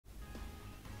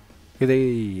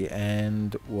G'day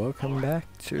and welcome back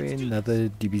to another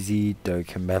Dbz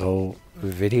Dokkan battle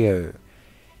video.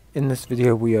 In this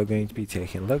video we are going to be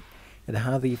taking a look at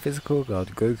how the physical god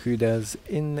Goku does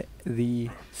in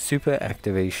the Super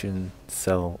Activation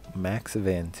Cell Max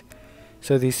event.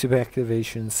 So the Super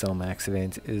Activation Cell Max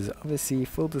event is obviously,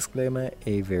 full disclaimer,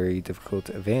 a very difficult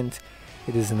event.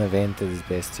 It is an event that is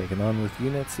best taken on with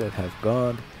units that have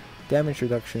guard, damage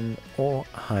reduction, or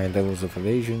high levels of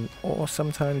evasion, or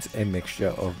sometimes a mixture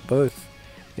of both.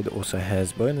 It also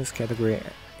has bonus category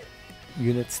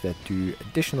units that do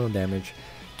additional damage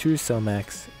to Cell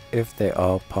Max if they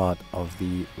are part of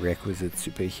the requisite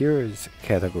superheroes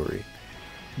category.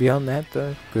 Beyond that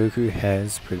though, Goku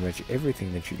has pretty much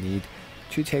everything that you need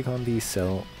to take on the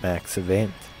Cell Max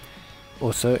event.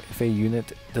 Also, if a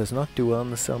unit does not do well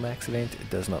in the Cell Max event, it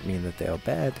does not mean that they are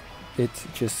bad. It's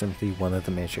just simply one of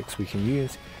the metrics we can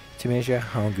use to measure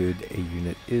how good a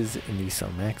unit is in the Cell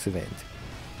Max event.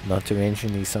 Not to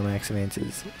mention, the Cell Max event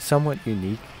is somewhat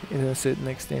unique in a certain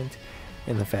extent,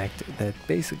 in the fact that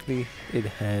basically it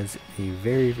has a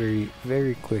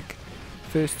very quick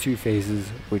first two phases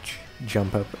which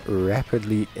jump up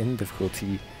rapidly in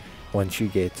difficulty once you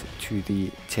get to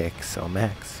the Tech Cell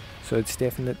Max. So it's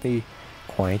definitely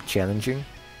quite challenging,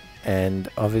 and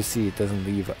obviously it doesn't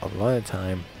leave a lot of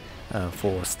time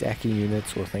for stacking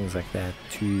units or things like that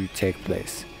to take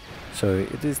place. So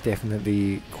it is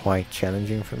definitely quite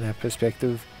challenging from that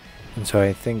perspective, and so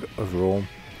I think overall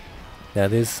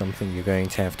that is something you're going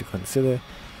to have to consider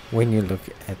when you look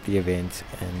at the event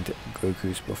and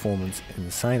Goku's performance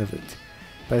inside of it.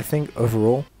 But I think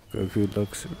overall Goku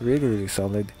looks really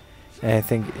solid, and I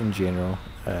think in general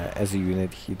as a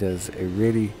unit he does a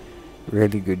really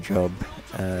good job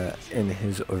in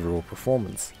his overall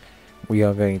performance. We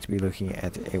are going to be looking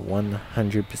at a 100%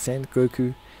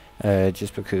 Goku,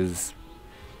 just because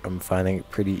I'm finding it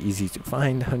pretty easy to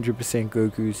find 100%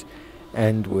 Gokus,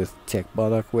 and with Tech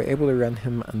Bardock we're able to run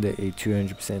him under a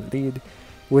 200% lead,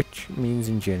 which means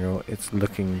in general it's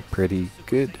looking pretty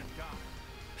good.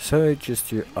 So just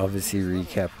to obviously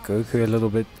recap Goku a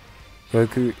little bit,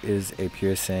 Goku is a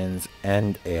Pure Saiyans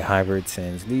and a Hybrid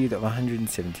Saiyans lead of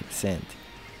 170%.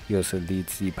 He also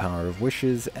leads the Power of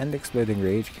Wishes and Exploding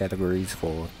Rage categories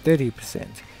for 30%,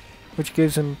 which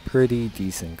gives him pretty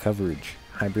decent coverage.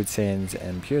 Hybrid Saiyans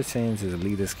and Pure Saiyans as a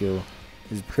leader skill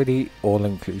is pretty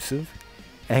all-inclusive,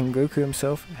 and Goku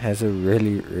himself has a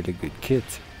really good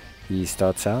kit. He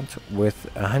starts out with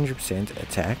 100%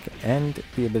 attack and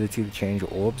the ability to change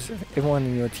orbs. Everyone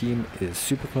in your team is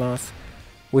super class,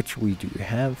 which we do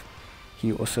have.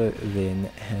 He also then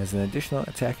has an additional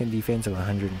attack and defense of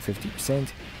 150%,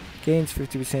 gains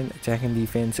 50% attack and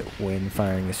defense when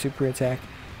firing a super attack,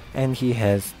 and he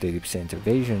has 30%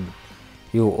 evasion.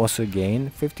 He will also gain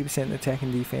 50% attack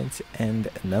and defense and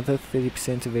another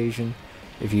 30% evasion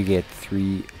if you get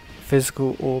 3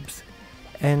 physical orbs,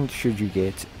 and should you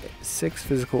get 6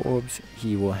 physical orbs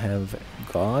he will have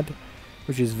guard,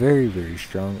 which is very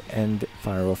strong, and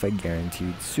fire off a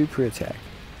guaranteed super attack.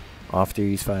 After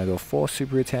he's fired off 4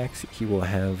 super attacks, he will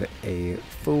have a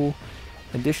full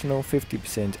additional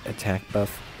 50% attack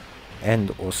buff,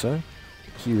 and also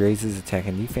he raises attack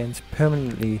and defense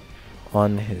permanently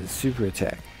on his super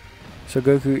attack. So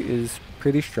Goku is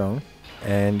pretty strong,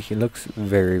 and he looks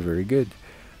very good.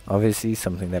 Obviously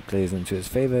something that plays into his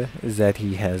favor is that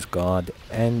he has guard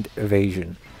and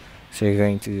evasion. So you're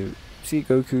going to see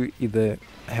Goku either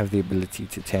have the ability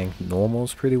to tank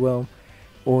normals pretty well,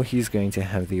 or he's going to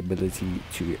have the ability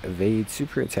to evade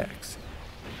super attacks.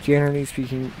 Generally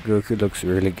speaking, Goku looks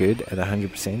really good at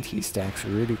 100%, he stacks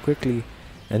really quickly,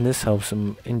 and this helps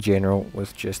him in general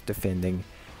with just defending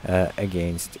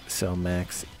against Cell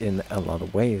Max in a lot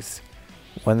of ways.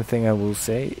 One thing I will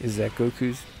say is that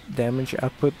Goku's damage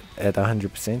output at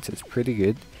 100% is pretty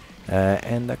good,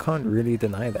 and I can't really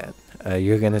deny that.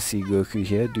 You're gonna see Goku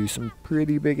here do some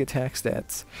pretty big attack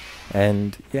stats,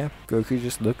 and yeah, Goku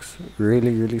just looks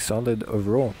really solid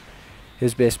overall.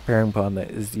 His best pairing partner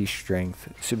is the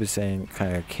Strength Super Saiyan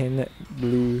Kaioken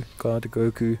Blue God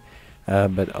Goku,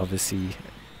 but obviously,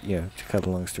 you know, to cut a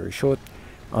long story short,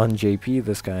 on JP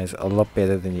this guy's a lot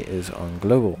better than he is on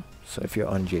Global. So if you're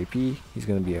on JP, he's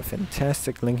going to be a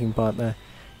fantastic linking partner,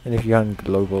 and if you're on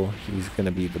Global, he's going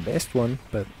to be the best one,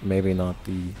 but maybe not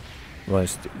the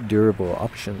most durable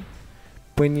option.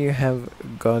 When you have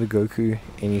God Goku,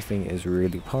 anything is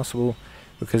really possible,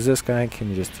 because this guy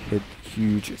can just hit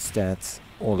huge stats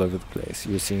all over the place.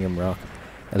 You're seeing him rock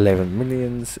 11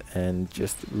 millions and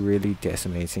just really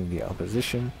decimating the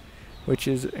opposition, which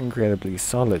is incredibly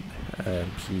solid.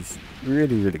 He's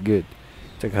really good,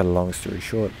 to cut a long story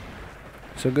short.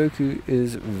 So Goku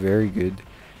is very good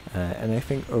And I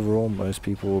think overall most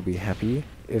people will be happy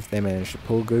if they manage to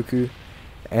pull Goku.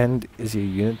 And is he a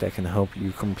unit that can help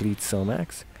you complete Cell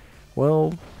Max?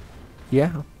 Well,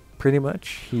 yeah, pretty much.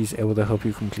 He's able to help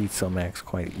you complete Cell Max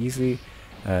quite easily.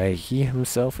 He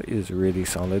himself is really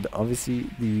solid. Obviously,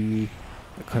 the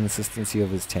consistency of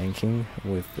his tanking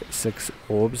with 6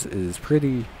 orbs is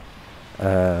pretty,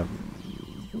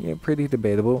 pretty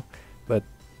debatable. But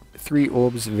 3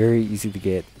 orbs, very easy to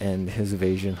get, and his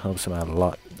evasion helps him out a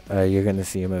lot. You're going to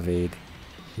see him evade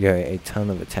a ton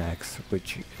of attacks,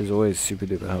 which is always super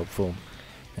duper helpful.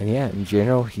 And yeah, in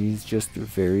general, he's just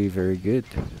very, very good.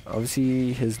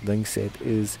 Obviously, his link set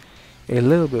is a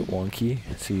little bit wonky,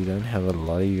 so you don't have a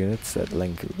lot of units that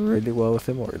link really well with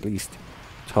him, or at least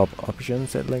top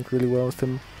options that link really well with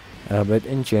him. But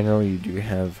in general, you do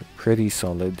have pretty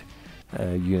solid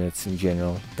units in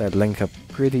general that link up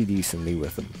pretty decently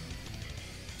with him.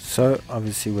 So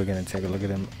obviously we're going to take a look at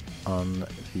him on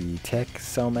the tech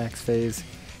Cell Max phase.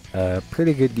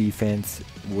 Pretty good defense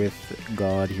with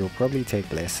guard. He'll probably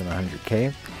take less than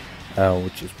 100k,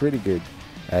 which is pretty good.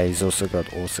 He's also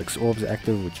got all 6 orbs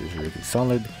active, which is really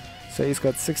solid. So he's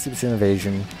got 60%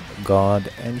 evasion, guard,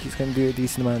 and he's going to do a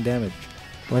decent amount of damage.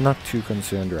 We're not too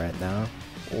concerned right now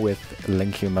with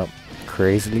linking him up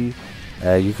crazily.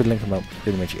 You could link him up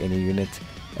pretty much any unit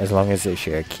as long as they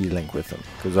share a key link with him,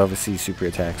 because obviously super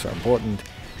attacks are important,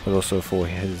 but also for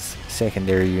his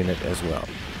secondary unit as well.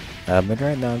 But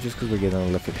right now, just because we're getting a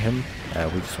look at him,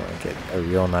 we just want to get a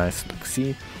real nice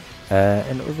look-see.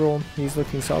 And overall, he's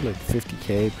looking solid.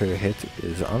 50k per hit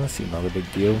is honestly not a big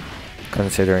deal,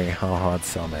 considering how hard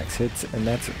Cell Max hits, and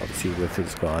that's obviously with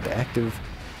his guard active.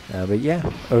 But yeah,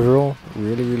 overall,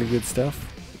 really, really good stuff.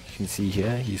 You can see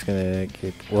here, he's going to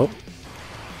get, well,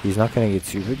 he's not going to get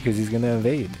super because he's going to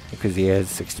evade, because he has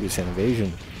 60%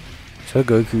 evasion. So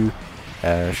Goku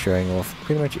showing off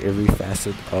pretty much every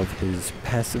facet of his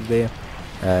passive there,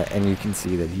 and you can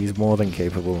see that he's more than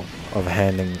capable of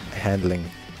handling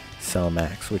Cell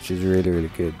Max, which is really,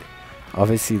 really good.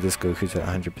 Obviously this Goku's at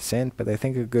 100%, but I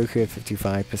think a Goku at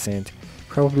 55%,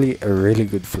 probably a really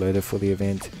good floater for the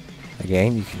event.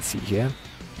 Again, you can see here,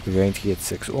 we're going to get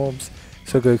 6 orbs,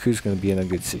 so Goku's going to be in a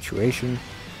good situation.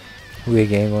 We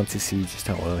again want to see just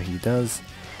how well he does,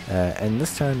 and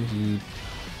this time he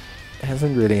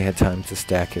hasn't really had time to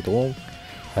stack at all,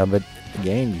 but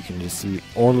again, you can just see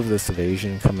all of this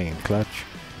evasion coming in clutch,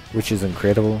 which is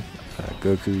incredible.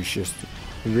 Goku's just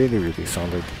really, really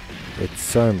solid. It's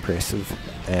so impressive,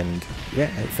 and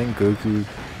yeah, I think Goku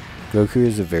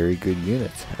is a very good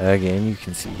unit. Again, you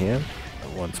can see here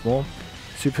once more,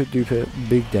 super duper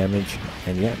big damage,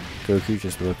 and yeah, Goku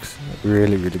just looks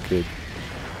really, really good.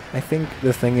 I think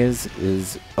the thing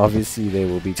is obviously there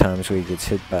will be times where he gets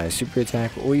hit by a super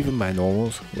attack or even by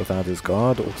normals without his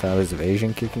guard or without his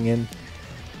evasion kicking in.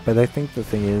 But I think the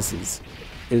thing is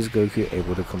Goku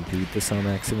able to complete the Cell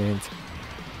Max event?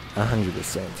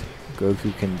 100%.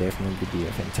 Goku can definitely be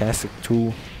a fantastic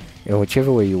tool in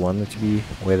whichever way you want it to be,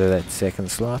 whether that's second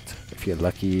slot, if you're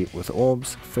lucky with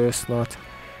orbs, first slot,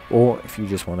 or if you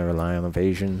just want to rely on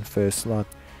evasion, first slot,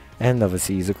 and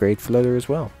obviously he's a great floater as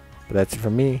well. But that's it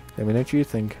from me. Let me know what you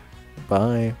think.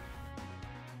 Bye.